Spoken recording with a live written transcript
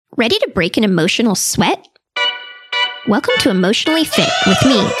Ready to break an emotional sweat? Welcome to Emotionally Fit with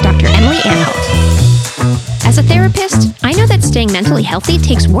me, Dr. Emily Anholt. As a therapist, I know that staying mentally healthy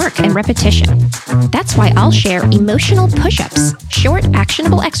takes work and repetition. That's why I'll share emotional push-ups, short,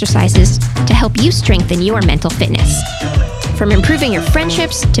 actionable exercises to help you strengthen your mental fitness. From improving your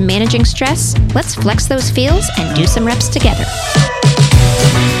friendships to managing stress, let's flex those feels and do some reps together.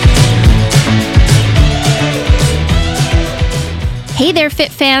 Hey there,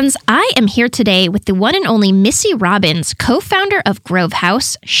 Fit fans. I am here today with the one and only Missy Robbins, co-founder of Grove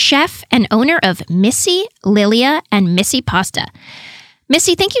House, chef, and owner of Missy, Lilia, and Missy Pasta.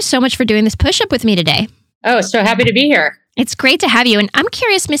 Missy, thank you so much for doing this push-up with me today. Oh, so happy to be here. It's great to have you. And I'm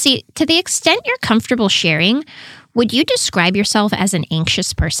curious, Missy, to the extent you're comfortable sharing, would you describe yourself as an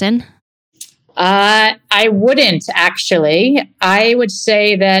anxious person? I wouldn't, actually. I would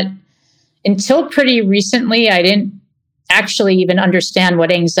say that until pretty recently, I didn't actually even understand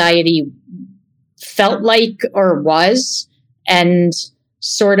what anxiety felt like or was. And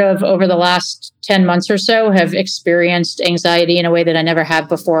sort of over the last 10 months or so have experienced anxiety in a way that I never have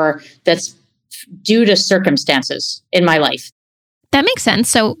before that's due to circumstances in my life. That makes sense.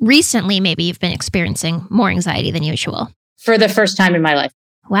 So recently, maybe you've been experiencing more anxiety than usual. For the first time in my life.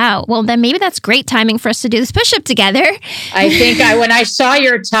 Wow. Well, then maybe that's great timing for us to do this push-up together. I think when I saw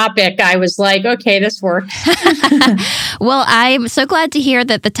your topic, I was like, okay, this works. Well, I'm so glad to hear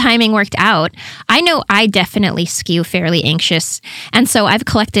that the timing worked out. I know I definitely skew fairly anxious. And so I've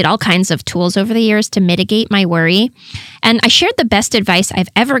collected all kinds of tools over the years to mitigate my worry. And I shared the best advice I've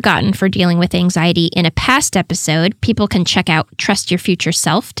ever gotten for dealing with anxiety in a past episode. People can check out Trust Your Future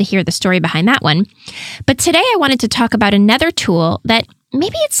Self to hear the story behind that one. But today I wanted to talk about another tool that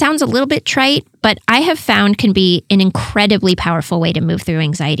maybe it sounds a little bit trite, but I have found can be an incredibly powerful way to move through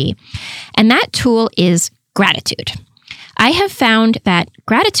anxiety. And that tool is gratitude. I have found that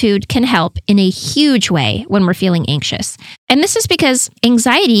gratitude can help in a huge way when we're feeling anxious. And this is because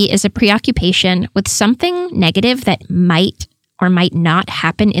anxiety is a preoccupation with something negative that might or might not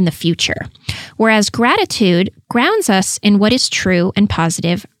happen in the future. Whereas gratitude grounds us in what is true and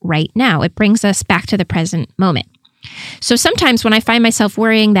positive right now. It brings us back to the present moment. So sometimes when I find myself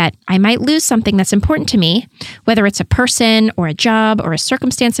worrying that I might lose something that's important to me, whether it's a person or a job or a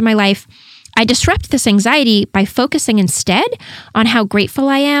circumstance in my life, I disrupt this anxiety by focusing instead on how grateful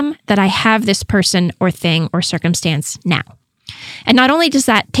I am that I have this person or thing or circumstance now. And not only does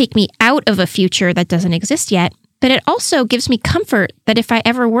that take me out of a future that doesn't exist yet, but it also gives me comfort that if I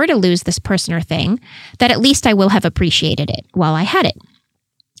ever were to lose this person or thing, that at least I will have appreciated it while I had it.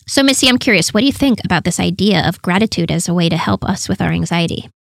 So, Missy, I'm curious, what do you think about this idea of gratitude as a way to help us with our anxiety?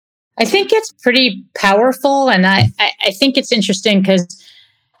 I think it's pretty powerful. And I think it's interesting because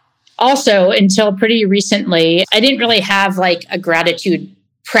also until pretty recently, I didn't really have like a gratitude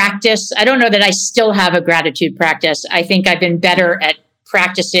practice. I don't know that I still have a gratitude practice. I think I've been better at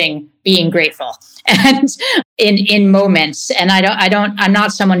practicing being grateful and in moments. And I'm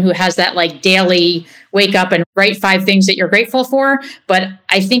not someone who has that like daily wake up and write 5 things that you're grateful for. But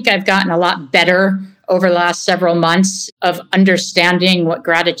I think I've gotten a lot better over the last several months of understanding what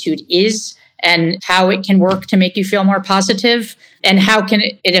gratitude is and how it can work to make you feel more positive and how can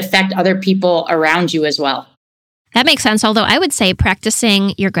it affect other people around you as well. That makes sense. Although I would say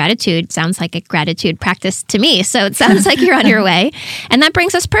practicing your gratitude sounds like a gratitude practice to me. So it sounds like you're on your way. And that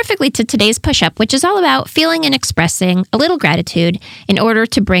brings us perfectly to today's push-up, which is all about feeling and expressing a little gratitude in order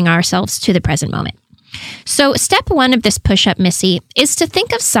to bring ourselves to the present moment. So step 1 of this push-up, Missy, is to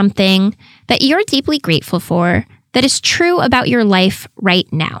think of something that you're deeply grateful for that is true about your life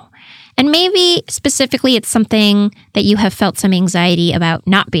right now. And maybe specifically it's something that you have felt some anxiety about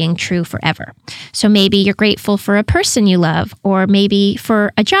not being true forever. So maybe you're grateful for a person you love, or maybe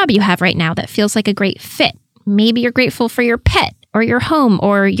for a job you have right now that feels like a great fit. Maybe you're grateful for your pet or your home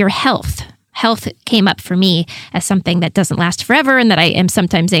or your health. Health came up for me as something that doesn't last forever and that I am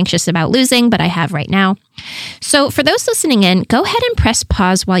sometimes anxious about losing, but I have right now. So for those listening in, go ahead and press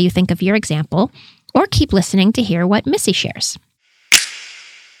pause while you think of your example, or keep listening to hear what Missy shares.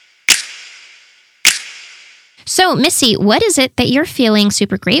 So, Missy, what is it that you're feeling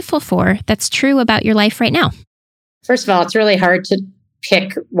super grateful for that's true about your life right now? First of all, it's really hard to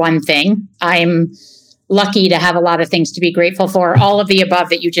pick one thing. I'm lucky to have a lot of things to be grateful for, all of the above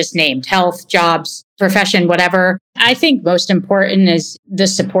that you just named, health, jobs, profession, whatever. I think most important is the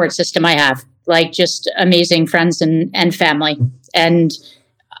support system I have, like just amazing friends and family. And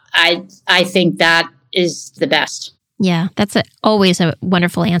I think that is the best. Yeah, that's always a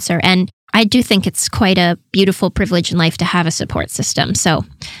wonderful answer. And I do think it's quite a beautiful privilege in life to have a support system. So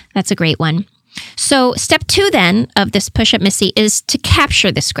that's a great one. So step 2 then of this push-up, Missy, is to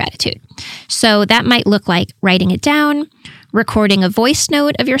capture this gratitude. So that might look like writing it down, recording a voice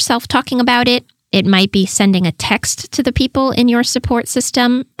note of yourself talking about it. It might be sending a text to the people in your support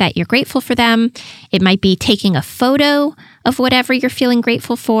system that you're grateful for them. It might be taking a photo of whatever you're feeling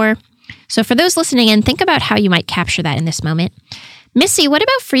grateful for. So for those listening in, think about how you might capture that in this moment. Missy, what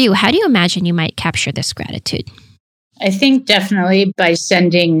about for you? How do you imagine you might capture this gratitude? I think definitely by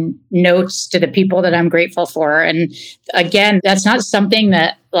sending notes to the people that I'm grateful for. And again, that's not something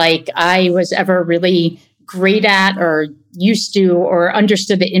that I was ever really great at or used to or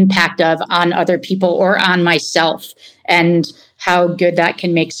understood the impact of on other people or on myself and how good that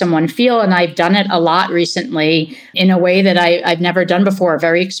can make someone feel. And I've done it a lot recently in a way that I've never done before,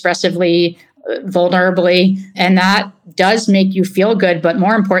 very expressively, vulnerably. And that does make you feel good, but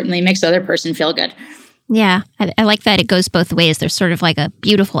more importantly, makes the other person feel good. Yeah, I like that it goes both ways. There's sort of like a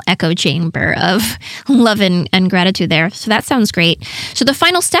beautiful echo chamber of love and gratitude there. So that sounds great. So the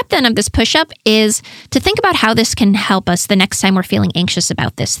final step then of this push-up is to think about how this can help us the next time we're feeling anxious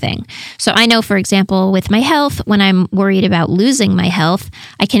about this thing. So I know, for example, with my health, when I'm worried about losing my health,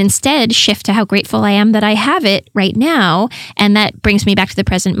 I can instead shift to how grateful I am that I have it right now. And that brings me back to the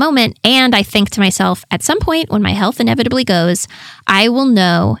present moment. And I think to myself, at some point when my health inevitably goes, I will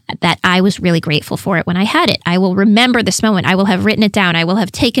know that I was really grateful for it when I had it. I will remember this moment. I will have written it down. I will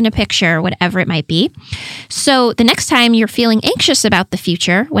have taken a picture, whatever it might be. So the next time you're feeling anxious about the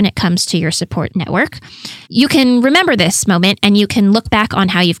future when it comes to your support network, you can remember this moment and you can look back on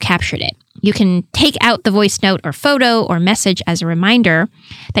how you've captured it. You can take out the voice note or photo or message as a reminder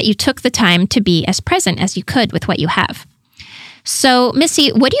that you took the time to be as present as you could with what you have. So, Missy,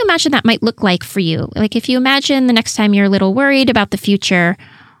 what do you imagine that might look like for you? Like if you imagine the next time you're a little worried about the future,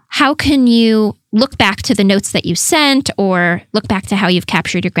 how can you look back to the notes that you sent or look back to how you've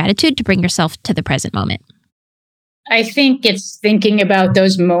captured your gratitude to bring yourself to the present moment? I think it's thinking about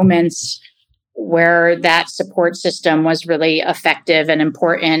those moments where that support system was really effective and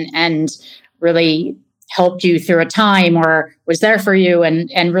important and really helped you through a time or was there for you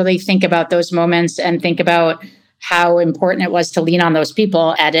and really think about those moments and think about how important it was to lean on those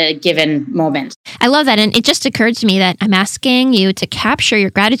people at a given moment. I love that. And it just occurred to me that I'm asking you to capture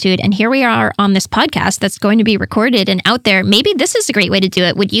your gratitude. And here we are on this podcast that's going to be recorded and out there. Maybe this is a great way to do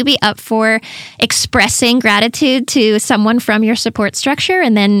it. Would you be up for expressing gratitude to someone from your support structure?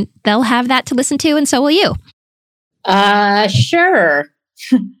 And then they'll have that to listen to, and so will you. Sure.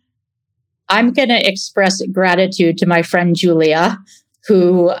 I'm going to express gratitude to my friend Julia,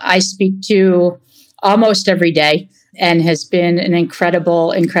 who I speak to almost every day and has been an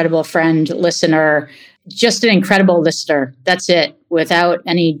incredible, incredible friend, listener, just an incredible listener. That's it. Without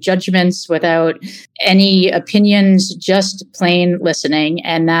any judgments, without any opinions, just plain listening.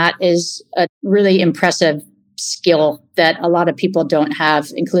 And that is a really impressive skill that a lot of people don't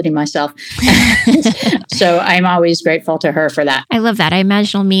have, including myself. So I'm always grateful to her for that. I love that. I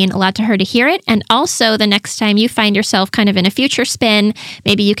imagine it'll mean a lot to her to hear it. And also the next time you find yourself kind of in a future spin,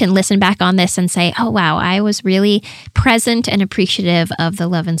 maybe you can listen back on this and say, oh, wow, I was really present and appreciative of the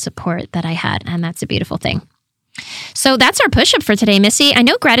love and support that I had. And that's a beautiful thing. So that's our push-up for today, Missy. I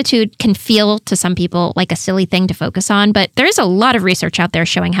know gratitude can feel to some people like a silly thing to focus on, but there is a lot of research out there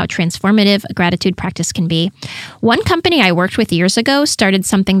showing how transformative a gratitude practice can be. One company I worked with years ago started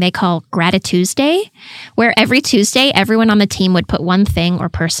something they call Gratituesday, where every Tuesday, everyone on the team would put one thing or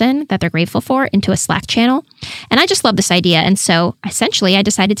person that they're grateful for into a Slack channel. And I just love this idea. And so essentially, I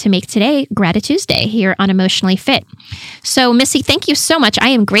decided to make today Gratituesday here on Emotionally Fit. So Missy, thank you so much. I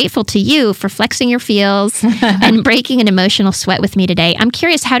am grateful to you for flexing your feels and breaking an emotional sweat with me today. I'm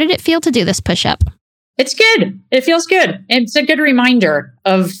curious, how did it feel to do this push-up? It's good. It feels good. It's a good reminder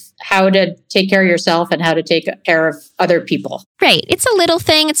of how to take care of yourself and how to take care of other people. Right. It's a little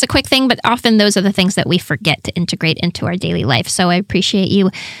thing. It's a quick thing, but often those are the things that we forget to integrate into our daily life. So I appreciate you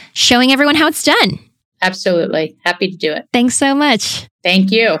showing everyone how it's done. Absolutely. Happy to do it. Thanks so much.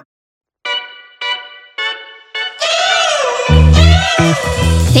 Thank you.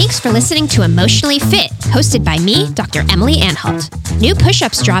 Thanks for listening to Emotionally Fit, hosted by me, Dr. Emily Anhalt. New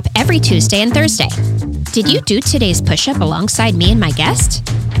push-ups drop every Tuesday and Thursday. Did you do today's push-up alongside me and my guest?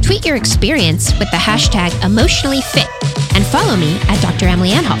 Tweet your experience with the hashtag #EmotionallyFit and follow me at Dr.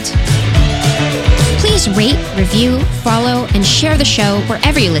 Emily Anhalt. Please rate, review, follow, and share the show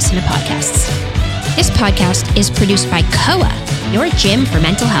wherever you listen to podcasts. This podcast is produced by COA, your gym for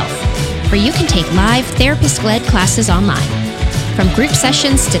mental health, where you can take live therapist-led classes online. From group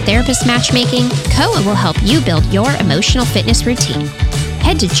sessions to therapist matchmaking, COA will help you build your emotional fitness routine.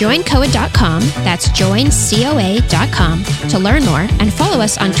 Head to joincoa.com, that's joincoa.com, to learn more and follow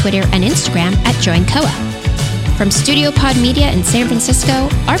us on Twitter and Instagram at joincoa. From Studio Pod Media in San Francisco,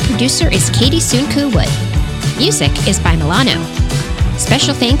 our producer is Katie Sunku Wood. Music is by Milano.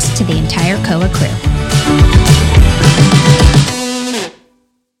 Special thanks to the entire COA crew.